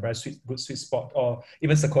coming in at a very good sweet spot, or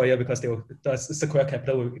even Sequoia, because Sequoia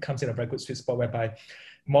Capital comes in a very good sweet spot whereby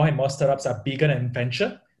more and more startups are bigger than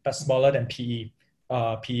venture, but smaller than PE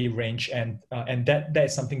range. And that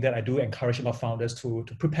is something that I do encourage a lot of founders to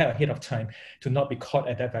prepare ahead of time, to not be caught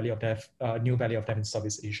at that valley of death, new valley of death in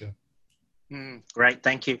Southeast Asia. Great,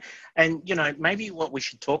 thank you. And, maybe what we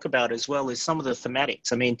should talk about as well is some of the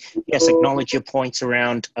thematics. I mean, yes, acknowledge your points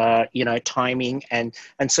around, timing, and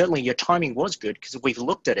certainly your timing was good because we've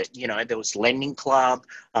looked at it. There was Lending Club,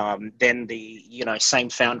 then the, same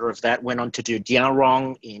founder of that went on to do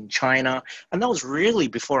Diarong in China, and that was really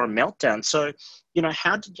before a meltdown. So,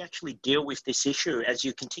 how did you actually deal with this issue as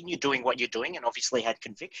you continue doing what you're doing and obviously had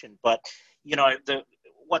conviction? But,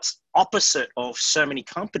 what's opposite of so many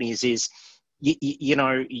companies is,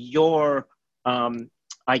 your,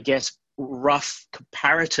 I guess, rough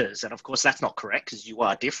comparators, and of course that's not correct because you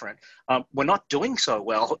are different, we're not doing so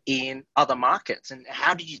well in other markets. And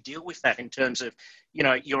how do you deal with that in terms of,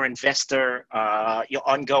 your investor, your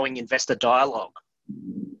ongoing investor dialogue?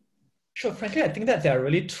 Sure, frankly, I think that there are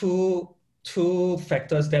really two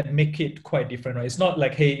factors that make it quite different, right? It's not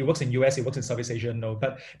like, hey, it works in US, it works in Southeast Asia, no,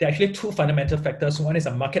 but there are actually two fundamental factors. One is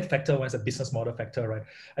a market factor, one is a business model factor, right?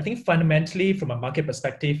 I think fundamentally from a market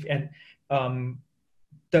perspective, and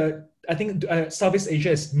I think Southeast Asia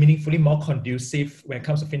is meaningfully more conducive when it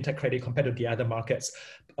comes to fintech credit compared to the other markets.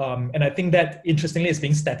 And I think that, interestingly, is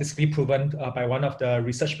being statistically proven by one of the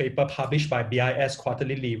research paper published by BIS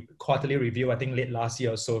quarterly review, I think late last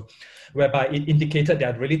year or so, whereby it indicated there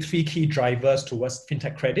are really three key drivers towards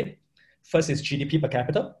fintech credit. First is GDP per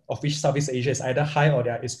capita, of which Southeast Asia is either high or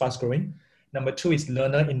is fast growing. Number two is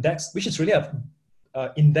learner index, which is really an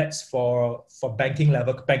index for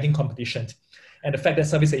banking competition. And the fact that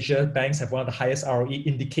Southeast Asia banks have one of the highest ROE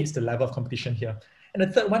indicates the level of competition here. And the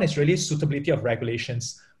third one is really suitability of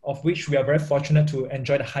regulations. of which we are very fortunate to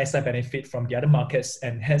enjoy the high side benefit from the other markets,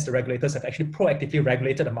 and hence the regulators have actually proactively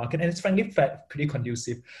regulated the market, and it's frankly pretty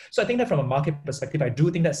conducive. So I think that from a market perspective, I do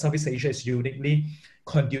think that Southeast Asia is uniquely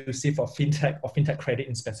conducive for fintech or fintech credit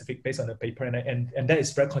in specific based on the paper, and that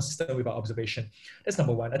is very consistent with our observation. That's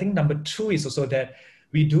number one. I think number two is also that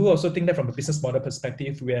we do also think that from a business model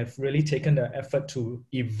perspective, we have really taken the effort to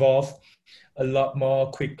evolve a lot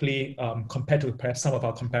more quickly compared to perhaps some of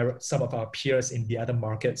our peers in the other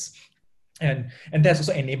markets. And that's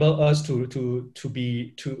also enabled us to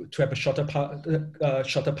have a shorter path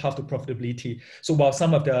to profitability. So while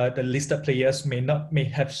some of the listed players may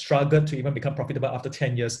have struggled to even become profitable after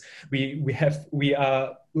 10 years, we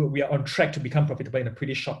are on track to become profitable in a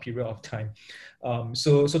pretty short period of time.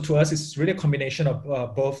 So to us, it's really a combination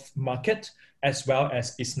of both market as well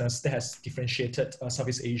as business that has differentiated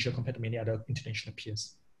Southeast Asia compared to many other international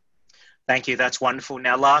peers. Thank you. That's wonderful.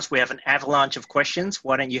 Now, Lars, we have an avalanche of questions.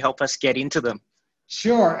 Why don't you help us get into them?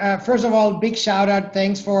 Sure. First of all, big shout out.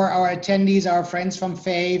 Thanks for our attendees, our friends from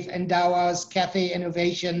Fave, Endowas, Cathay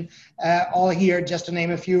Innovation, all here, just to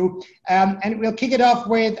name a few. And we'll kick it off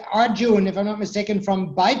with Arjun, if I'm not mistaken,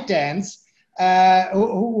 from ByteDance,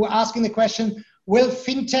 who asking the question, will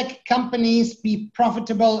fintech companies be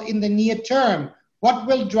profitable in the near term? What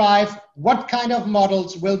will drive, what kind of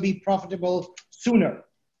models will be profitable sooner?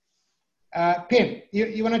 Pim,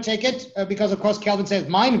 you want to take it? Because of course Kelvin says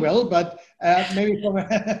mine will, but maybe from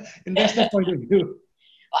an investor point of view.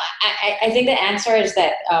 I think the answer is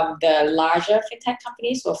that the larger fintech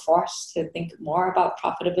companies were forced to think more about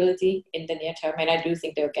profitability in the near term, and I do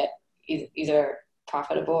think they'll get either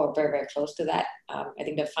profitable or very, very close to that. I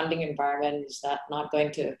think the funding environment is not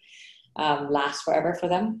going to last forever for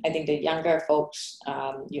them. I think the younger folks,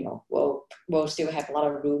 will still have a lot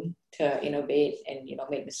of room to innovate and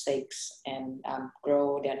make mistakes and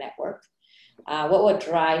grow their network. What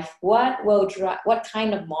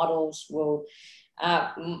kind of models will?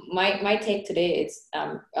 My take today is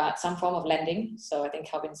some form of lending. So I think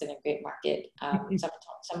Kelvin's in a great market.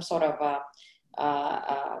 Some sort of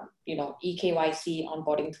eKYC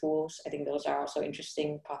onboarding tools. I think those are also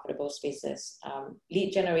interesting, profitable spaces.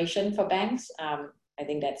 Lead generation for banks. I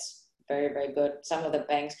think that's very, very good.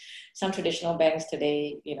 Some traditional banks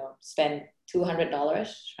today, spend $200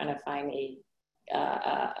 trying to find a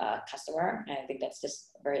customer. And I think that's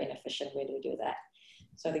just a very inefficient way to do that.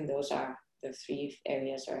 So I think those are the three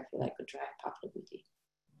areas where I feel like could drive profitability.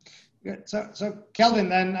 Good. So Kelvin,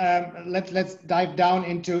 then let's dive down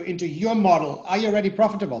into your model. Are you already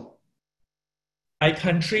profitable? By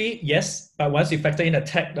country, yes, but once you factor in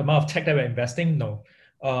the amount of tech that we're investing, no.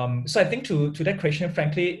 So I think to that question,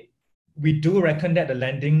 frankly, we do reckon that the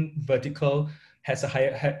lending vertical has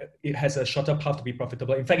a shorter path to be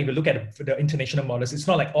profitable. In fact, if you look at the international models, it's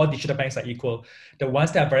not like all digital banks are equal. The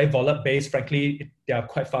ones that are very wallet based, frankly, they are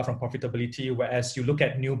quite far from profitability. Whereas you look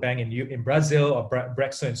at Nubank in Brazil or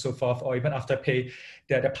Brexit and so forth, or even Afterpay,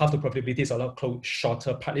 the path to profitability is a lot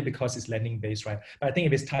shorter, partly because it's lending based, right? But I think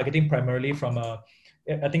if it's targeting primarily from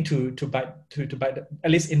I think to buy, at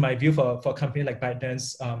least in my view, for a company like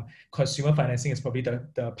ByteDance, consumer financing is probably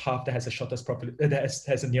the path that has the shortest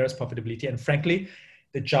has the nearest profitability. And frankly,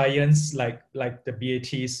 the giants like the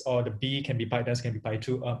BATs or the B can be ByteDance, can be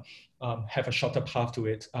Baidu, have a shorter path to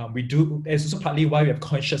it. It's also partly why we have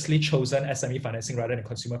consciously chosen SME financing rather than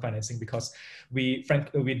consumer financing, because we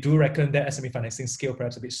do reckon that SME financing scale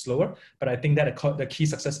perhaps a bit slower, but I think that the key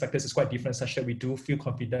success factors is quite different, such that we do feel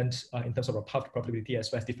confident in terms of our path to profitability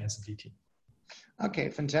as well as defensibility. Okay,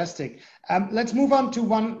 fantastic. Let's move on to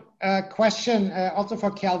one question also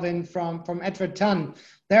for Kelvin from Edward Tan.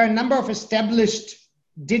 There are a number of established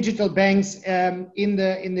digital banks in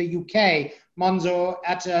the UK, Monzo,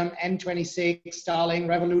 Atom, N26, Starling,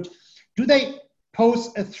 Revolut. Do they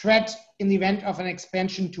pose a threat in the event of an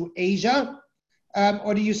expansion to Asia?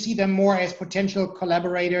 Or do you see them more as potential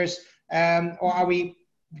collaborators? Or are we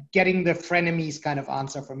getting the frenemies kind of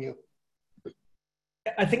answer from you?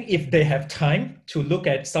 I think if they have time to look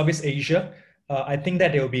at Southeast Asia, I think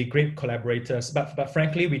that they will be great collaborators. But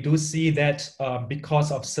frankly, we do see that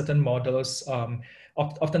because of certain models,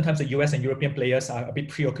 oftentimes the US and European players are a bit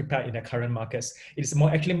preoccupied in their current markets. It is more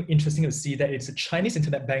actually interesting to see that it's the Chinese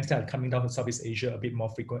internet banks that are coming down to Southeast Asia a bit more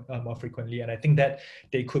frequently. And I think that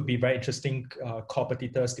they could be very interesting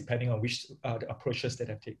competitors depending on which the approaches that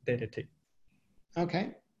they take.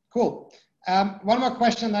 Okay, cool. One more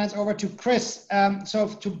question, then it's over to Chris. So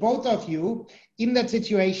to both of you, in that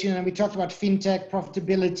situation, and we talked about fintech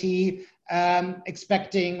profitability,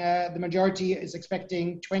 expecting the majority is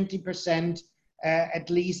expecting 20% at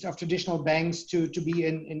least of traditional banks to be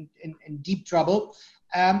in deep trouble.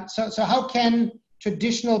 So how can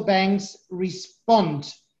traditional banks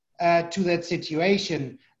respond to that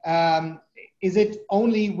situation? Is it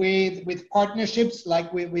only with partnerships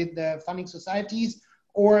like with the funding societies,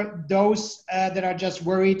 or those that are just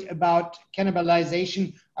worried about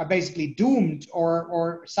cannibalization are basically doomed,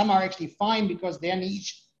 or some are actually fine because their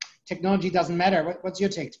niche technology doesn't matter? What's your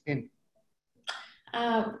take, Pin?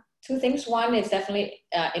 Two things. One is definitely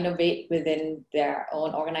innovate within their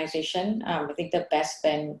own organization. I think the best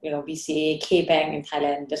bank, BCA, K-Bank in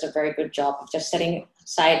Thailand does a very good job of just setting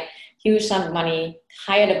aside huge sum of money,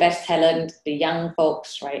 hire the best talent, the young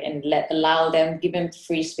folks, right, and allow them, give them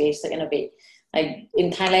free space to innovate. Like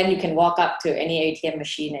in Thailand, you can walk up to any ATM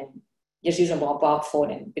machine and just use a mobile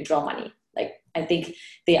phone and withdraw money. Like I think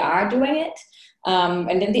they are doing it.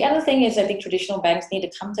 And then the other thing is, I think traditional banks need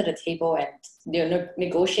to come to the table and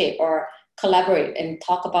negotiate or collaborate and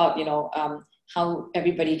talk about how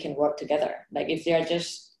everybody can work together. Like if they're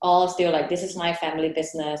just all still like, this is my family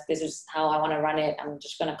business, this is how I want to run it, I'm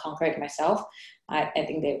just going to conquer it myself, I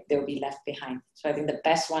think they'll be left behind. So I think the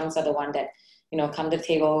best ones are the ones that come to the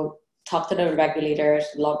table, talk to the regulators,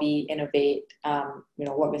 lobby, innovate,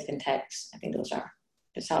 work with fintechs. I think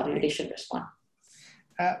that's how they should respond.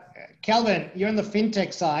 Kelvin, you're on the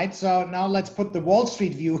fintech side, so now let's put the Wall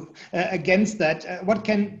Street view against that. What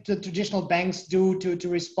can the traditional banks do to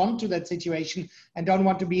respond to that situation and don't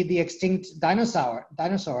want to be the extinct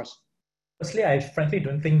dinosaurs? Firstly, I frankly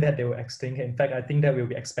don't think that they will extinct. In fact, I think that we'll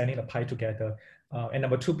be expanding the pie together. And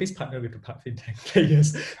number two, please partner with the fintech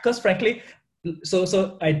players. Because frankly,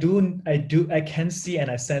 so I can see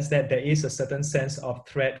and I sense that there is a certain sense of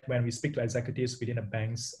threat when we speak to executives within the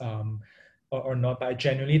banks. Or not, but I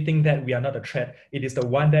genuinely think that we are not a threat. It is the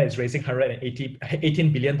one that is raising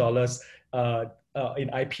 $18 billion in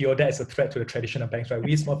IPO that is a threat to the traditional banks, right?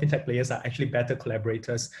 We small fintech players are actually better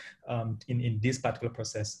collaborators in this particular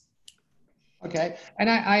process. Okay, and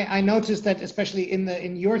I noticed that especially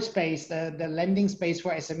in your space, the lending space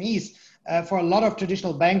for SMEs, for a lot of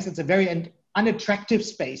traditional banks, it's a very unattractive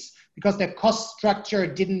space because their cost structure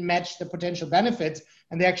didn't match the potential benefits,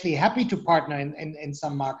 and they're actually happy to partner in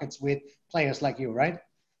some markets with players like you, right?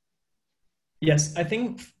 Yes, I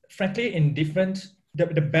think frankly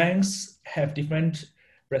the banks have different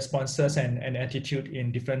responses and attitude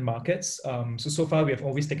in different markets. So far we have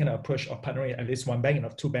always taken an approach of partnering at least one bank,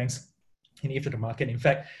 two banks in each of the market. In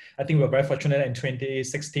fact, I think we were very fortunate that in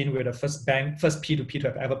 2016 we were the first P2P to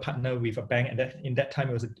have ever partnered with a bank, and in that time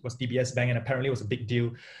it was DBS Bank, and apparently it was a big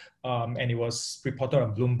deal. And it was reported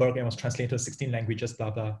on Bloomberg and was translated to 16 languages,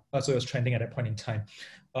 blah, blah. So it was trending at that point in time.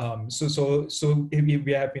 So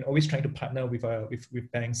we have been always trying to partner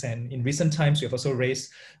with banks. And in recent times, we have also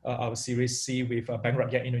raised our Series C with Bank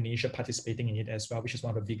Rakyat Indonesia participating in it as well, which is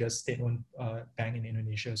one of the biggest state-owned bank in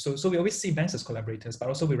Indonesia. So we always see banks as collaborators, but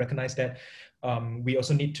also we recognize that we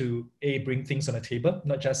also need to bring things on the table,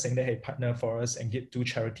 not just saying that, hey, partner for us and do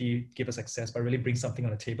charity, give us access, but really bring something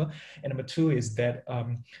on the table. And number two is that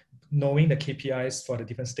knowing the KPIs for the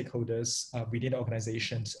different stakeholders within the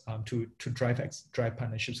organizations to drive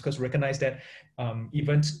partnerships, because we recognize that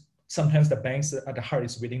even sometimes the banks at the heart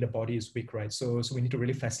is willing, the body is weak, right? So we need to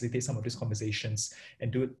really facilitate some of these conversations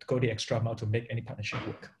and go the extra mile to make any partnership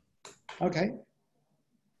work. Okay.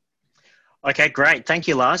 Okay, great. Thank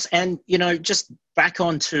you, Lars. And, just back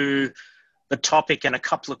onto the topic and a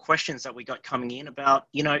couple of questions that we got coming in about,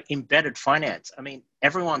 embedded finance. I mean,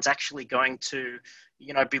 everyone's actually going to,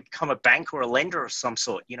 become a bank or a lender of some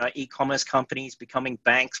sort, e-commerce companies becoming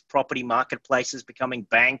banks, property marketplaces becoming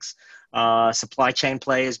banks, supply chain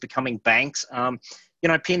players becoming banks.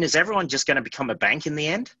 Pin, is everyone just going to become a bank in the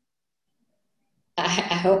end? I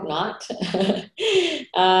hope not.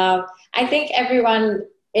 I think everyone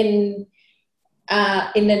in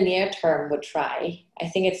the near term would try. I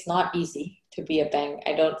think it's not easy to be a bank.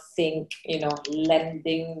 I don't think,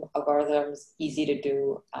 lending algorithms easy to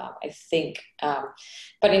do. I think,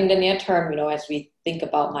 but in the near term, as we think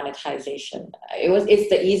about monetization, it's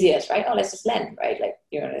the easiest, right? Oh, let's just lend, right? Like,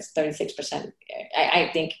 it's 36%. I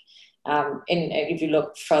think, if you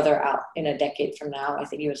look further out in a decade from now, I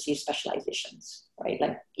think you will see specializations, right?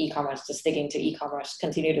 Like e-commerce, just sticking to e-commerce,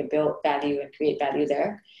 continue to build value and create value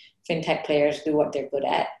there. Fintech players do what they're good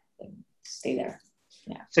at and stay there.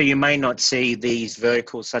 Yeah. So you may not see these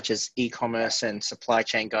verticals such as e-commerce and supply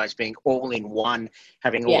chain guys being all in one,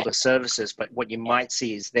 having all the services, but what you might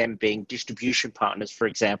see is them being distribution partners, for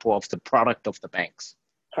example, of the product of the banks.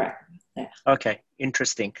 Correct. Yeah. Okay,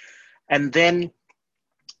 interesting. And then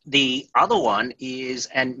the other one is,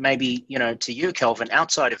 and maybe, to you, Kelvin,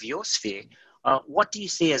 outside of your sphere, what do you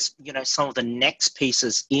see as, some of the next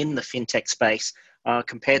pieces in the fintech space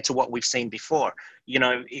compared to what we've seen before? you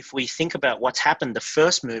know, if we think about what's happened, the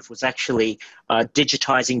first move was actually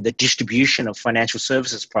digitizing the distribution of financial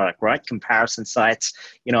services product, right? Comparison sites,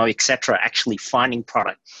 you know, et cetera, actually finding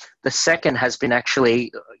product. The second has been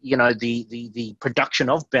actually, you know, the production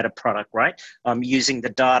of better product, right? Using the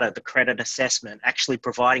data, the credit assessment, actually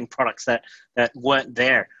providing products that weren't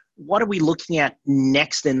there. What are we looking at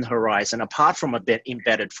next in the horizon, apart from a bit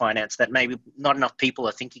embedded finance that maybe not enough people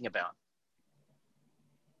are thinking about?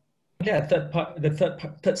 Yeah,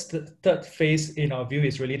 the third phase in our view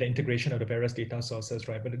is really the integration of the various data sources,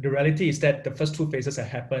 right? But the reality is that the first two phases have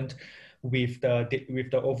happened with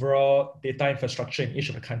the overall data infrastructure in each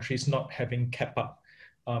of the countries not having kept up.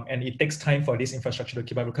 And it takes time for this infrastructure to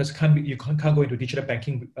keep up because you can't go into digital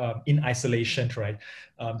banking in isolation, right?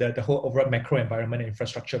 The whole overall macro environment and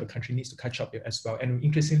infrastructure of the country needs to catch up as well. And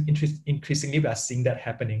increasingly, we are seeing that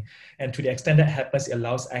happening. And to the extent that happens, it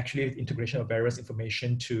allows actually the integration of various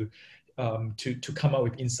information to come up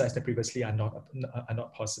with insights that previously are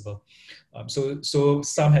not possible. So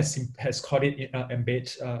some has called it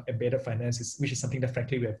embedded finance, which is something that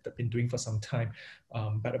frankly we have been doing for some time.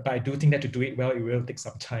 But I do think that to do it well, it will take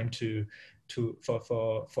some time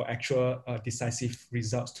for actual decisive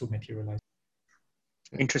results to materialize.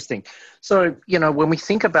 Interesting. So, you know, when we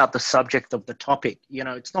think about the subject of the topic, you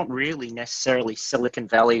know, it's not really necessarily Silicon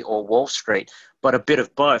Valley or Wall Street, but a bit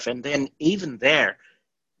of both. And then even there,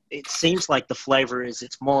 it seems like the flavor is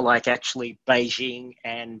it's more like actually Beijing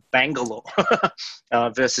and Bangalore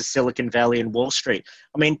versus Silicon Valley and Wall Street.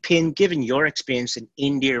 I mean, Pin, given your experience in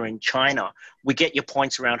India and China, we get your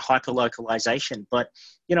points around hyper-localization, but,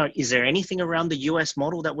 you know, is there anything around the US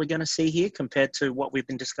model that we're going to see here compared to what we've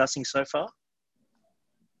been discussing so far?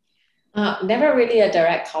 Never really a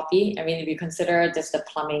direct copy. I mean, if you consider just the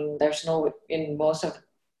plumbing, there's no, in most of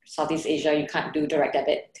Southeast Asia, you can't do direct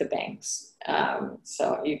debit to banks.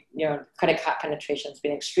 So your credit card penetration has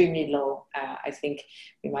been extremely low. I think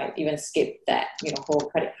we might even skip that whole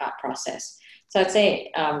credit card process. So I'd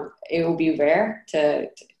say it will be rare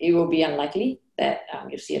it will be unlikely that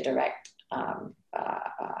you see a direct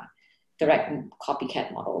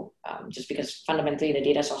copycat model, just because fundamentally the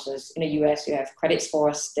data sources in the US, you have credit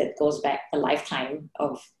scores that goes back a lifetime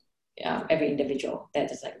of every individual that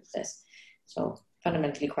does not exist. So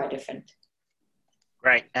fundamentally quite different.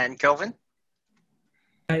 Great. And Kelvin?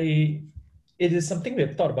 It is something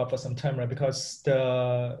we've thought about for some time, right? Because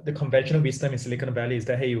the conventional wisdom in Silicon Valley is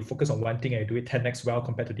that, hey, you focus on one thing and you do it 10x well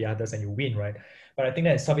compared to the others and you win, right? But I think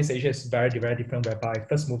that in Southeast Asia is very, very different, whereby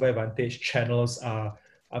first mover advantage channels are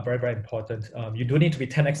very, very important. You don't need to be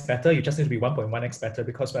 10x better, you just need to be 1.1x better,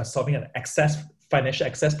 because we're solving an financial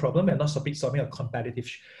access problem and not solving a competitive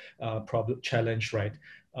challenge, right?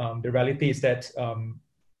 The reality is that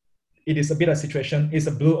it is a bit of a situation, it's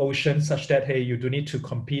a blue ocean such that, hey, you do need to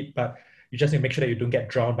compete, but you just need to make sure that you don't get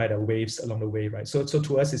drowned by the waves along the way, right? So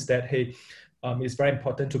to us is that, hey, it's very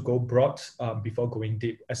important to go broad before going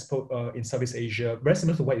deep. In Southeast Asia, very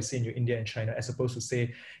similar to what you see in India and China, as opposed to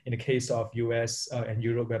say in the case of US and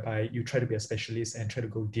Europe, whereby you try to be a specialist and try to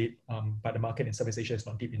go deep, but the market in Southeast Asia is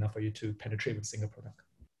not deep enough for you to penetrate with a single product.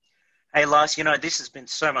 Hey, Lars, this has been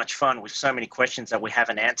so much fun with so many questions that we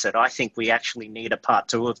haven't answered. I think we actually need a part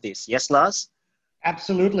 2 of this. Yes, Lars?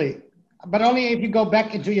 Absolutely. But only if you go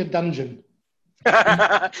back into your dungeon.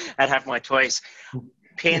 I'd have my choice.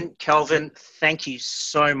 Pin, Kelvin, thank you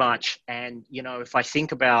so much. And, if I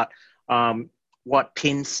think about what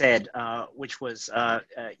Pin said, which was,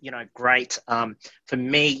 great. For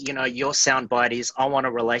me, your soundbite is, I want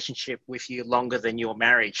a relationship with you longer than your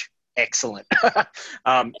marriage. Excellent.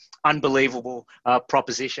 Unbelievable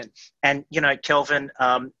proposition. And, Kelvin,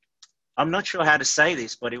 I'm not sure how to say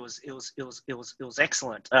this, but it was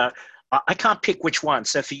excellent. I can't pick which one.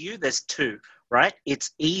 So for you, there's 2, right?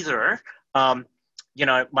 It's either,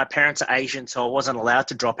 my parents are Asian, so I wasn't allowed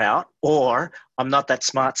to drop out, or I'm not that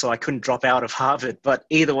smart, so I couldn't drop out of Harvard. But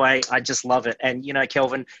either way, I just love it. And,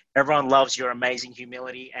 Kelvin, everyone loves your amazing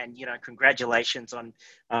humility, and, congratulations on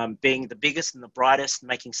being the biggest and the brightest,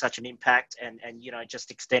 making such an impact, and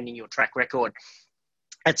just extending your track record.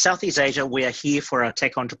 At Southeast Asia, we are here for our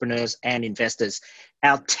tech entrepreneurs and investors.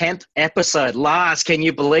 Our 10th episode. Lars, can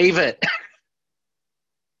you believe it?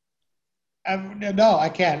 No, I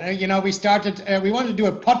can't. We started, we wanted to do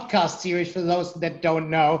a podcast series for those that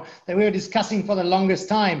don't know, that we were discussing for the longest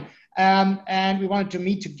time. And we wanted to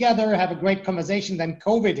meet together, have a great conversation. Then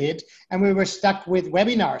COVID hit and we were stuck with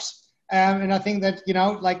webinars. And I think that,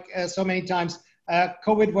 like so many times,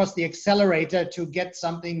 COVID was the accelerator to get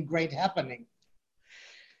something great happening.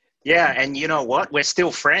 Yeah, and you know what? We're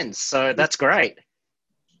still friends, so that's great.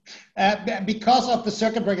 Because of the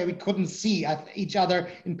circuit breaker, we couldn't see each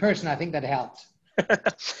other in person. I think that helped.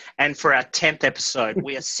 And for our 10th episode,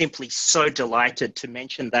 we are simply so delighted to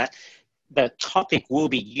mention that the topic will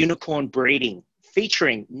be unicorn breeding,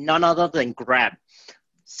 featuring none other than Grab,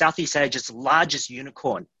 Southeast Asia's largest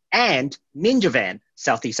unicorn, and Ninjavan,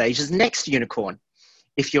 Southeast Asia's next unicorn.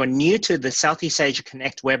 If you're new to the Southeast Asia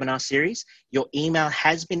Connect webinar series, your email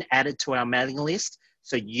has been added to our mailing list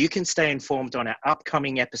so you can stay informed on our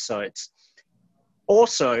upcoming episodes.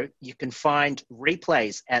 Also, you can find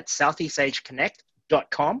replays at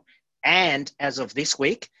southeastasiaconnect.com, and as of this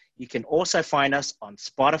week, you can also find us on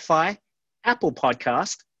Spotify, Apple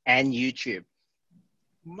Podcast, and YouTube.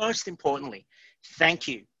 Most importantly, thank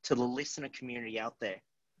you to the listener community out there.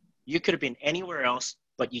 You could have been anywhere else,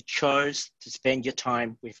 but you chose to spend your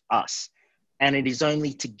time with us. And it is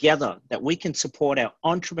only together that we can support our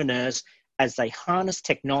entrepreneurs as they harness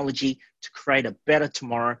technology to create a better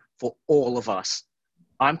tomorrow for all of us.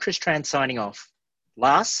 I'm Chris Tran signing off.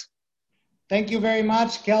 Lars? Thank you very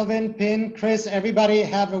much, Kelvin, Pin, Chris, everybody.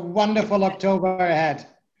 Have a wonderful October ahead.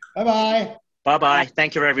 Bye-bye. Bye-bye.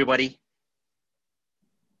 Thank you, everybody.